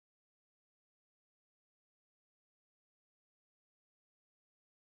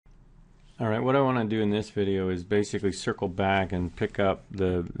Alright, what I want to do in this video is basically circle back and pick up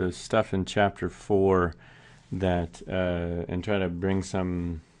the stuff in chapter 4 that and try to bring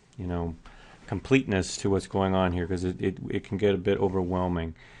some, completeness to what's going on here, because it can get a bit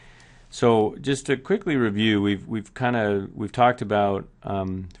overwhelming. So just to quickly review, we've talked about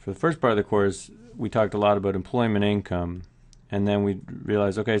for the first part of the course, we talked a lot about employment income, and then we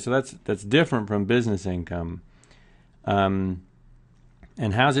realized, okay, so that's different from business income.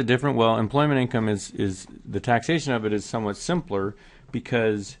 And how's it different? Well, employment income is the taxation of it is somewhat simpler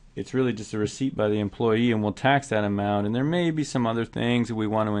because it's really just a receipt by the employee, and we'll tax that amount. And there may be some other things that we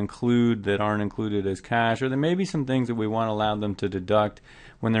want to include that aren't included as cash, or there may be some things that we want to allow them to deduct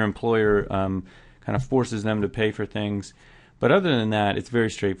when their employer kind of forces them to pay for things. But other than that, it's very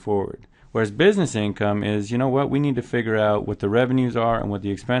straightforward. Whereas business income is, we need to figure out what the revenues are and what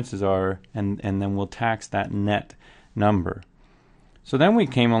the expenses are, and then we'll tax that net number. So then we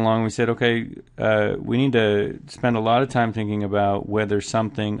came along, we said, okay, we need to spend a lot of time thinking about whether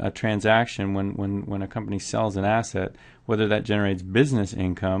a transaction, when a company sells an asset, whether that generates business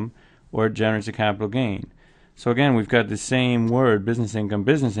income or it generates a capital gain. So again, we've got the same word, business income,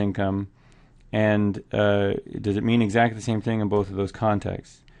 and does it mean exactly the same thing in both of those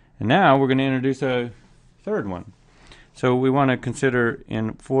contexts? And now we're going to introduce a third one. So we want to consider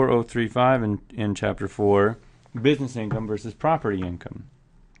in 4035 in chapter 4, business income versus property income.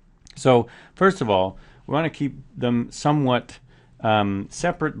 So first of all, we want to keep them somewhat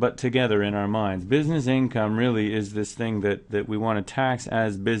separate but together in our minds. Business income really is this thing that we want to tax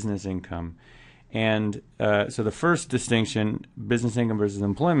as business income. And so the first distinction, business income versus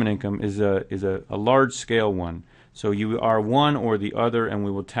employment income, is a large scale one. So you are one or the other, and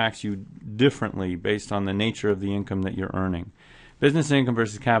we will tax you differently based on the nature of the income that you're earning. Business income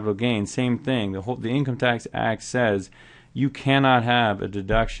versus capital gain, same thing. The Income Tax Act says you cannot have a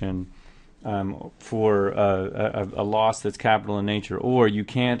deduction for a loss that's capital in nature, or you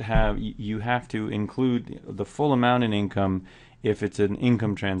have to include the full amount in income if it's an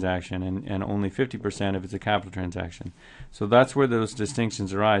income transaction, and only 50% if it's a capital transaction. So that's where those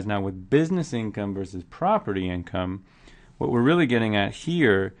distinctions arise. Now with business income versus property income, what we're really getting at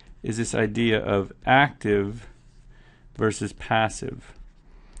here is this idea of active versus passive.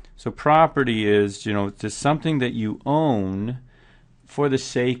 So property is, just something that you own for the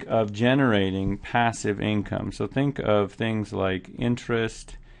sake of generating passive income. So think of things like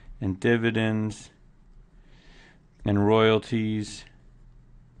interest and dividends and royalties,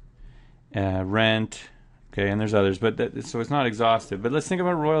 rent, okay, and there's others, but so it's not exhaustive. But let's think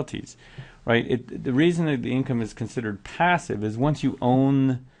about royalties, right? The reason that the income is considered passive is once you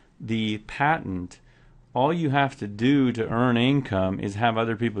own the patent, all you have to do to earn income is have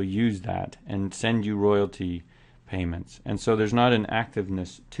other people use that and send you royalty payments. And so there's not an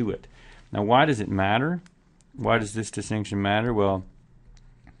activeness to it. Now, why does it matter? Why does this distinction matter? Well,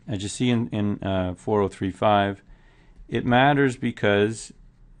 as you see in 4035, it matters because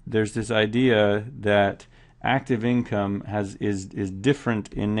there's this idea that active income is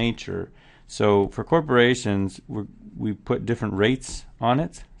different in nature. So for corporations, we put different rates on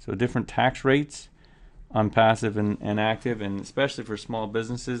it, so different tax rates on passive and active, and especially for small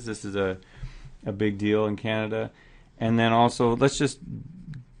businesses, this is a big deal in Canada. And then also, let's just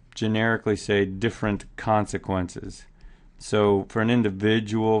generically say different consequences. So for an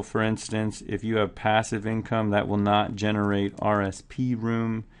individual, for instance, if you have passive income, that will not generate RSP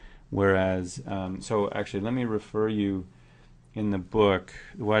room, whereas, so actually let me refer you in the book,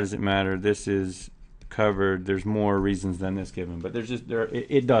 why does it matter? This is covered. There's more reasons than this given, but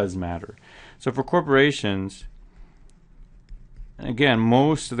it does matter. So for corporations, again,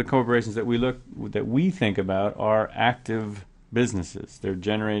 most of the corporations that we think about are active businesses. They're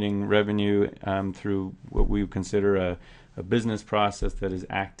generating revenue through what we consider a business process that is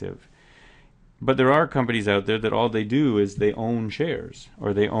active. But there are companies out there that all they do is they own shares,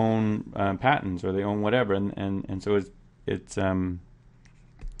 or they own patents, or they own whatever, and so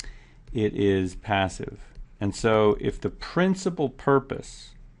it is passive. And so if the principal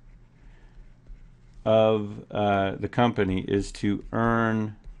purpose of the company is to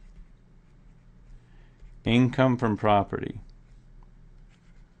earn income from property,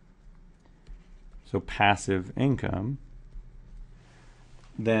 so passive income,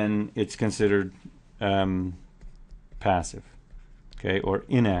 then it's considered passive, okay, or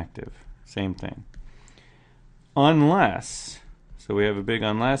inactive, same thing. Unless, so we have a big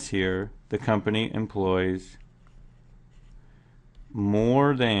unless here, the company employs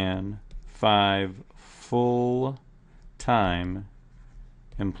more than 5 full-time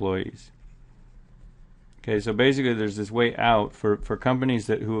employees. Okay, so basically there's this way out for companies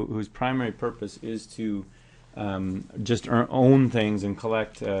whose primary purpose is to just own things and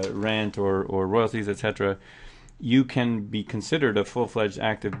collect rent or royalties, etc. You can be considered a full-fledged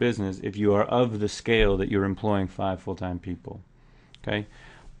active business if you are of the scale that you're employing 5 full-time people. Okay.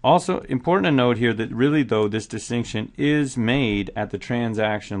 Also important to note here that really, though, this distinction is made at the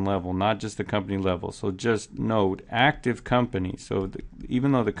transaction level, not just the company level. So just note, active companies. So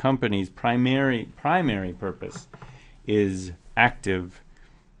even though the company's primary purpose is active,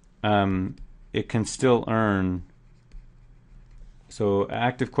 it can still earn. So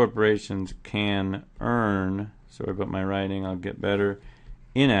active corporations can earn. Sorry about my writing. I'll get better.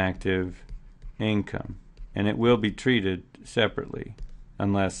 Inactive income, and it will be treated separately,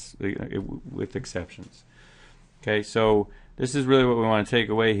 unless with exceptions. Okay, so this is really what we want to take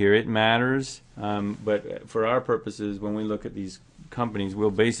away here. It matters, but for our purposes, when we look at these companies,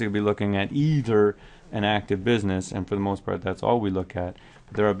 we'll basically be looking at either an active business, and for the most part, that's all we look at.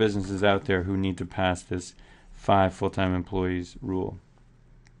 But there are businesses out there who need to pass this 5 full-time employees rule.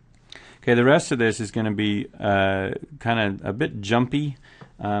 Okay, the rest of this is going to be kind of a bit jumpy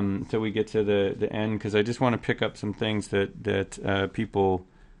until we get to the end, because I just want to pick up some things that people,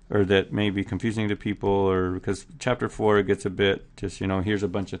 or that may be confusing to people, or because chapter 4 gets a bit just, here's a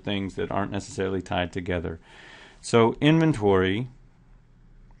bunch of things that aren't necessarily tied together. So inventory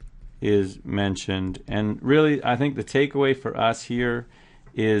is mentioned, and really I think the takeaway for us here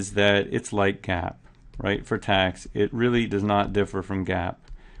is that it's like GAAP, right? For tax, it really does not differ from GAAP.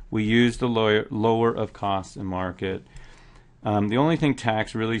 We use the lower of cost and market. The only thing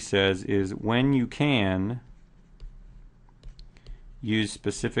tax really says is when you can use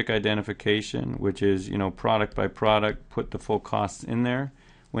specific identification, which is, product by product, put the full costs in there.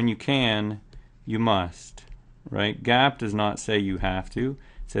 When you can, you must, right? GAAP does not say you have to.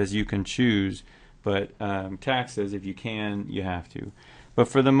 It says you can choose, but tax says if you can, you have to. But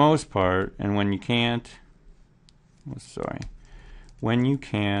for the most part, and when you can't, when you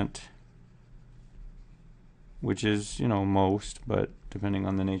can't, which is, most, but depending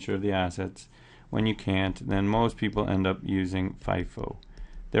on the nature of the assets, when you can't, then most people end up using FIFO.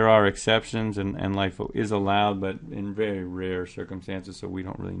 There are exceptions, and LIFO is allowed, but in very rare circumstances, so we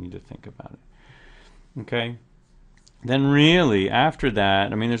don't really need to think about it. Okay? Then really, after that,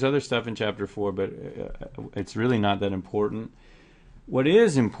 there's other stuff in Chapter 4, but it's really not that important. What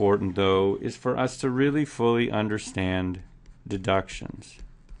is important, though, is for us to really fully understand deductions.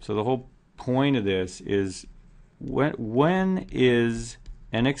 So the whole point of this is when is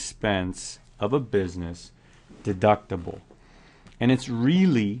an expense of a business deductible? And it's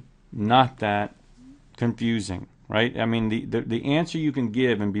really not that confusing, right? The answer you can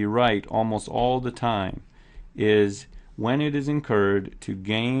give and be right almost all the time is when it is incurred to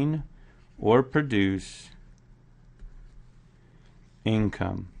gain or produce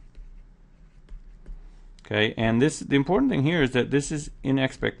income. Okay, and the important thing here is that this is in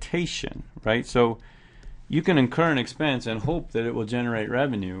expectation, right? So you can incur an expense and hope that it will generate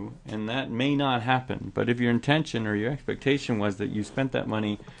revenue, and that may not happen. But if your intention or your expectation was that you spent that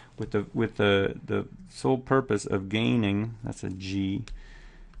money with the sole purpose of gaining, that's a G,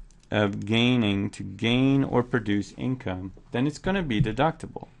 of gaining to gain or produce income, then it's going to be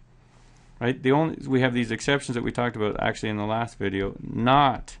deductible, right? We have these exceptions that we talked about actually in the last video: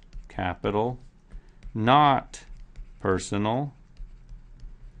 not capital, not personal,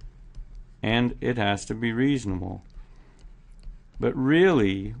 and it has to be reasonable. But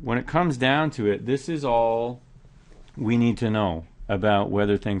really, when it comes down to it, this is all we need to know about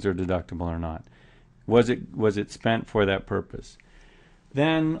whether things are deductible or not. Was it spent for that purpose?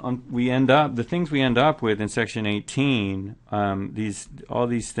 Then the things we end up with in section 18, all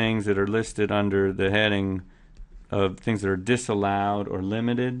these things that are listed under the heading of things that are disallowed or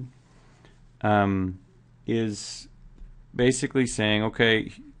limited, is basically saying,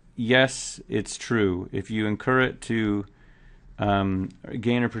 okay, yes, it's true. If you incur it to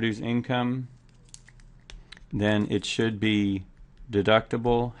gain or produce income, then it should be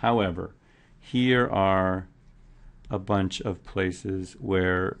deductible. However, here are a bunch of places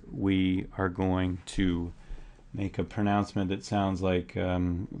where we are going to make a pronouncement that sounds like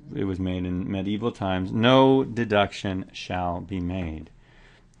it was made in medieval times. No deduction shall be made.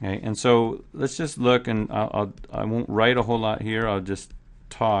 Okay, and so let's just look, and I won't write a whole lot here. I'll just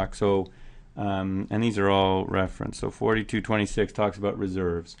talk. So, and these are all referenced. So 4226 talks about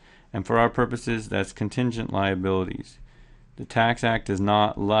reserves, and for our purposes, that's contingent liabilities. The Tax Act is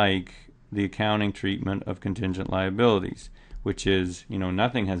not like the accounting treatment of contingent liabilities, which is,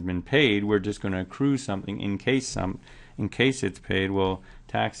 nothing has been paid. We're just going to accrue something in case it's paid. Well,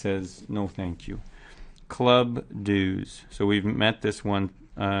 tax says no, thank you. club dues. So we've met this one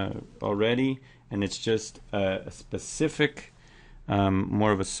already, and it's just a specific,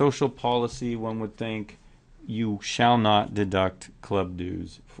 more of a social policy, one would think. You shall not deduct club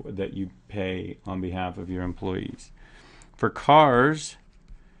dues that you pay on behalf of your employees. For cars,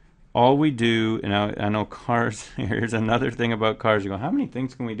 all we do, and I know cars, here's another thing about cars. You go, how many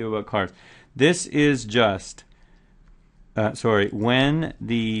things can we do about cars? This is just, when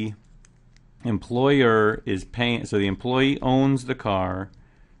the employer is paying, so the employee owns the car.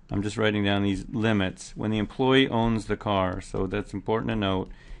 I'm just writing down these limits. When the employee owns the car, so that's important to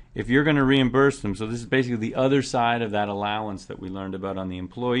note. If you're going to reimburse them, so this is basically the other side of that allowance that we learned about on the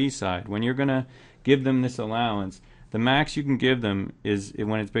employee side. When you're going to give them this allowance, the max you can give them is,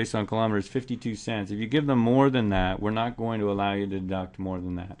 when it's based on kilometers, 52 cents. If you give them more than that, we're not going to allow you to deduct more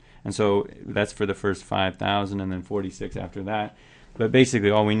than that. And so that's for the first 5,000 and then 46 after that. But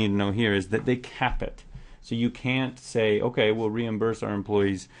basically all we need to know here is that they cap it. So you can't say, okay, we'll reimburse our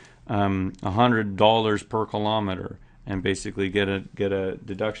employees $100 per kilometer and basically get a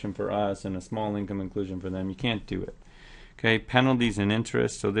deduction for us and a small income inclusion for them. You can't do it. Okay, penalties and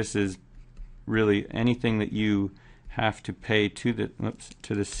interest. So this is really anything that you have to pay to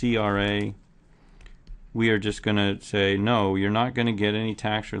the CRA. We are just going to say, no, you're not going to get any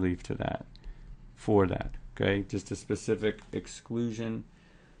tax relief for that. Okay, just a specific exclusion.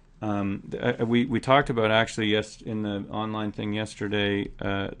 We talked about actually in the online thing yesterday,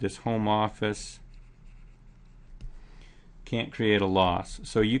 this home office can't create a loss.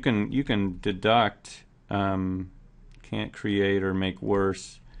 So you can deduct, can't create or make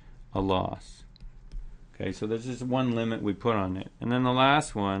worse a loss. Okay, so there's just one limit we put on it. And then the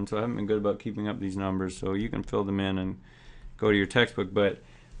last one, so I haven't been good about keeping up these numbers, so you can fill them in and go to your textbook, but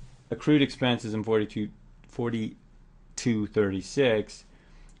accrued expenses in 4236,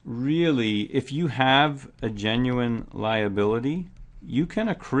 really, if you have a genuine liability, you can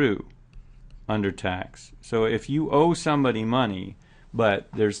accrue under tax. So if you owe somebody money, but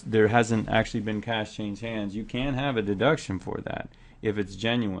there hasn't actually been cash change hands, you can have a deduction for that if it's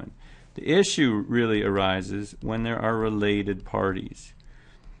genuine. The issue really arises when there are related parties,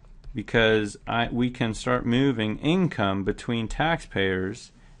 because we can start moving income between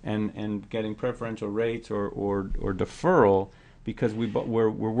taxpayers and getting preferential rates or deferral because we're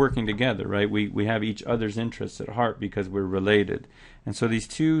working together, right? We have each other's interests at heart because we're related. And so these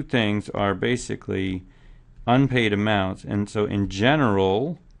two things are basically unpaid amounts. And so in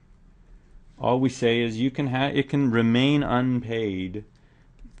general, all we say is it can remain unpaid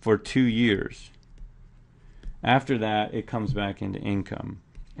for 2 years. After that, it comes back into income.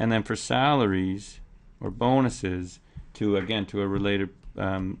 And then for salaries or bonuses to a related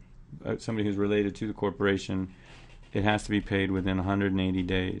somebody who's related to the corporation, it has to be paid within 180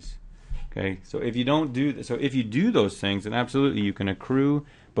 days. Okay, so if you don't do this, so if you do those things, then absolutely you can accrue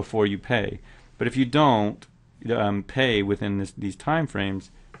before you pay. But if you don't pay within these time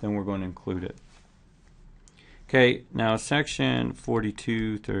frames, then we're going to include it. Okay, now section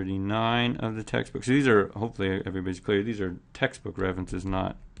 4239 of the textbook. So these are, hopefully everybody's clear, these are textbook references,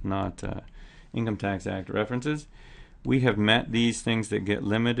 not Income Tax Act references. We have met these things that get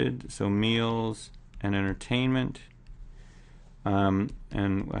limited, so meals and entertainment.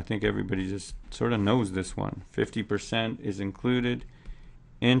 And I think everybody just sort of knows this one. 50% is included.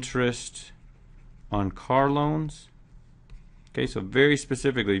 Interest on car loans. Okay, so very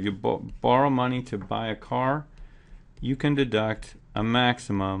specifically, if you borrow money to buy a car, you can deduct a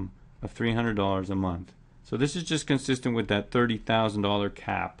maximum of $300 a month. So this is just consistent with that $30,000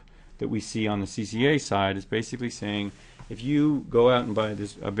 cap that we see on the CCA side. Is basically saying if you go out and buy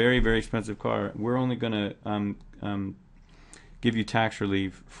a very, very expensive car, we're only going to give you tax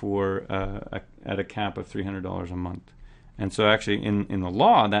relief for at a cap of $300 a month. And so actually in the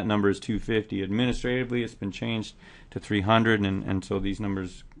law that number is $250. Administratively it's been changed to $300, and so these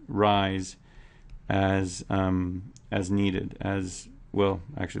numbers rise as needed.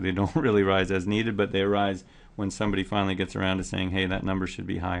 Actually they don't really rise as needed, but they rise when somebody finally gets around to saying, hey, that number should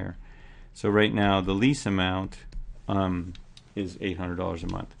be higher. So right now the lease amount is $800 a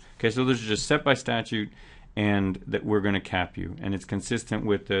month. Okay, so those are just set by statute, and that we're going to cap you, and it's consistent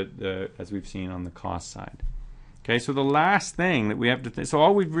with the as we've seen on the cost side. Okay, so the last thing that we have to so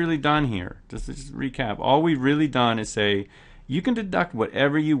all we've really done here, just to recap, all we've really done is say you can deduct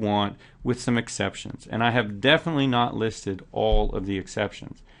whatever you want with some exceptions, and I have definitely not listed all of the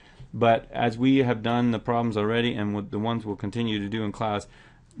exceptions, but as we have done the problems already and the ones we'll continue to do in class,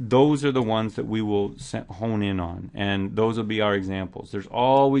 those are the ones that we will hone in on, and those will be our examples. There's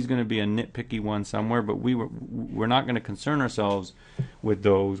always going to be a nitpicky one somewhere, but we're not going to concern ourselves with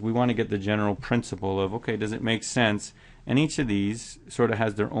those. We want to get the general principle of, okay, does it make sense? And each of these sort of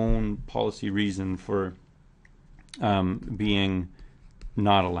has their own policy reason for being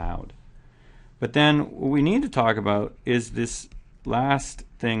not allowed. But then what we need to talk about is this last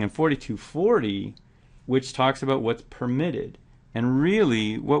thing in 4240, which talks about what's permitted. And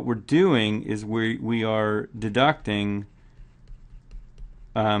really what we're doing is we are deducting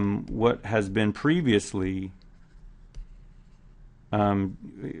what has been previously,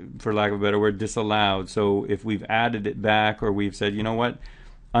 for lack of a better word, disallowed. So if we've added it back, or we've said, you know what,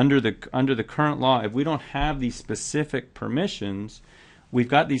 under the current law, if we don't have these specific permissions, we've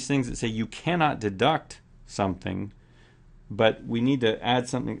got these things that say you cannot deduct something, but we need to add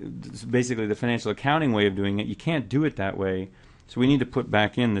something. It's basically the financial accounting way of doing it. You can't do it that way, so we need to put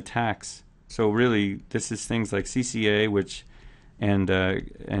back in the tax. So really, this is things like CCA, which and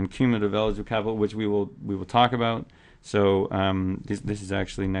cumulative eligible capital, which we will talk about. So this is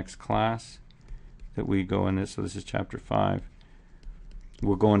actually next class that we go in this. So this is chapter 5.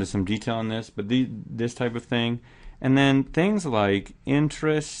 We'll go into some detail on this, but this type of thing. And then things like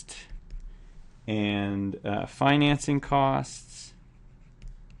interest and financing costs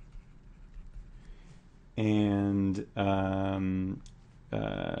and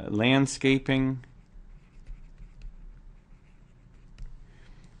landscaping.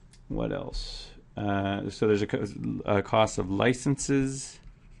 What else? So there's a cost of licenses,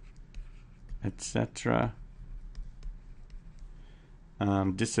 etc.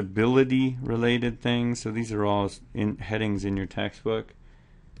 Disability related things. So these are all headings in your textbook.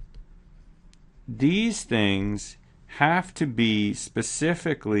 These things have to be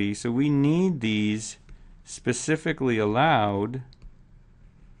specifically, so we need these specifically allowed,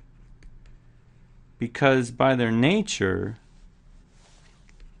 because by their nature,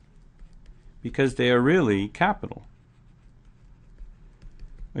 because they are really capital.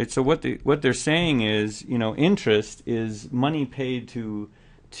 Right, so what they're saying is, you know, interest is money paid to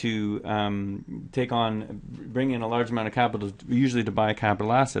bring in a large amount of capital, usually to buy a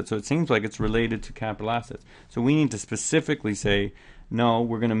capital asset. So it seems like it's related to capital assets. So we need to specifically say, no,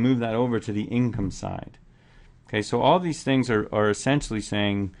 we're going to move that over to the income side. Okay, so all these things are essentially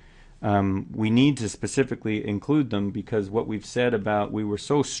saying we need to specifically include them, because what we've said about, we were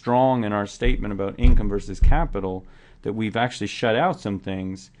so strong in our statement about income versus capital that we've actually shut out some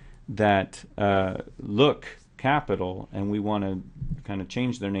things that look capital, and we want to kind of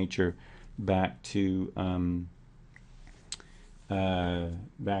change their nature back to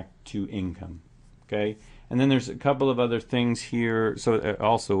income. Okay, and then there's a couple of other things here. So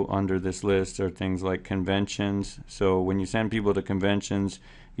also under this list are things like conventions. So when you send people to conventions,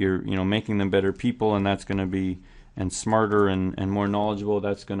 you're making them better people, and that's going to be smarter and more knowledgeable.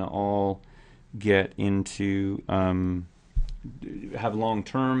 That's going to all get into have long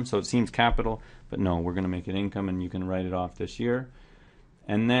term, so it seems capital, but no, we're going to make it income, and you can write it off this year.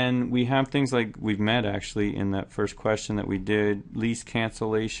 And then we have things like we've met actually in that first question that we did, lease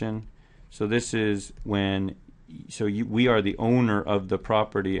cancellation. So this is when we are the owner of the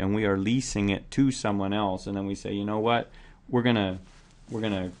property and we are leasing it to someone else, and then we say, you know what, we're gonna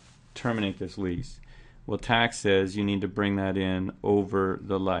terminate this lease. Well, tax says you need to bring that in over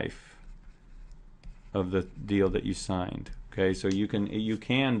the life of the deal that you signed. Okay, so you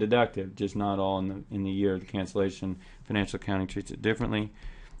can deduct it, just not all in the year of the cancellation. Financial accounting treats it differently.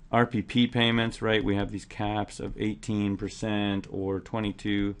 RPP payments, right? We have these caps of 18% or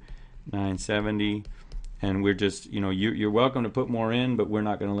 22,970, and we're just, you're welcome to put more in, but we're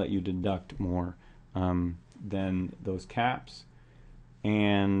not going to let you deduct more than those caps.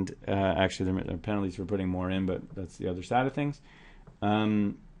 And actually, there are penalties for putting more in, but that's the other side of things.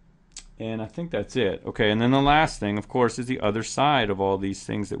 And I think that's it. Okay, and then the last thing, of course, is the other side of all these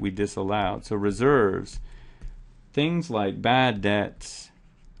things that we disallowed. So reserves, things like bad debts.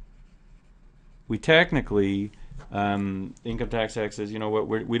 We technically, Income Tax Act says, you know what,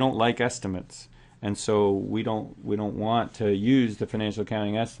 we don't like estimates, and so we don't want to use the financial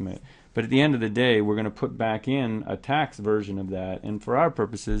accounting estimate. But at the end of the day, we're going to put back in a tax version of that, and for our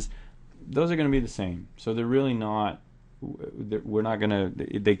purposes, those are going to be the same. So they're really not. We're not going to.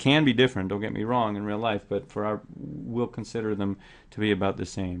 They can be different. Don't get me wrong in real life, but we'll consider them to be about the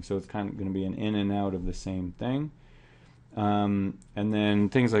same. So it's kind of going to be an in and out of the same thing. And then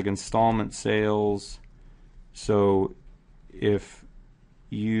things like installment sales. So if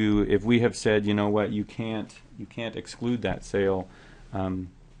we have said, you know what, you can't exclude that sale,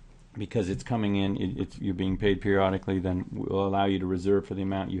 because it's coming in, you're being paid periodically, then we'll allow you to reserve for the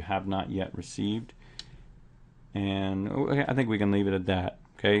amount you have not yet received. And I think we can leave it at that.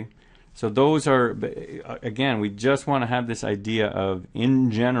 Okay, so those are, again, we just want to have this idea of,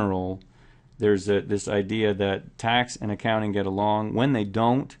 in general, there's this idea that tax and accounting get along. When they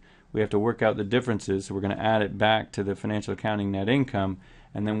don't, we have to work out the differences, so we're going to add it back to the financial accounting net income,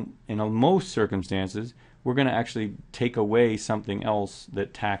 and then in most circumstances we're going to actually take away something else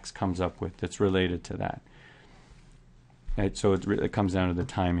that tax comes up with that's related to that. Right? So it comes down to the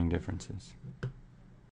timing differences.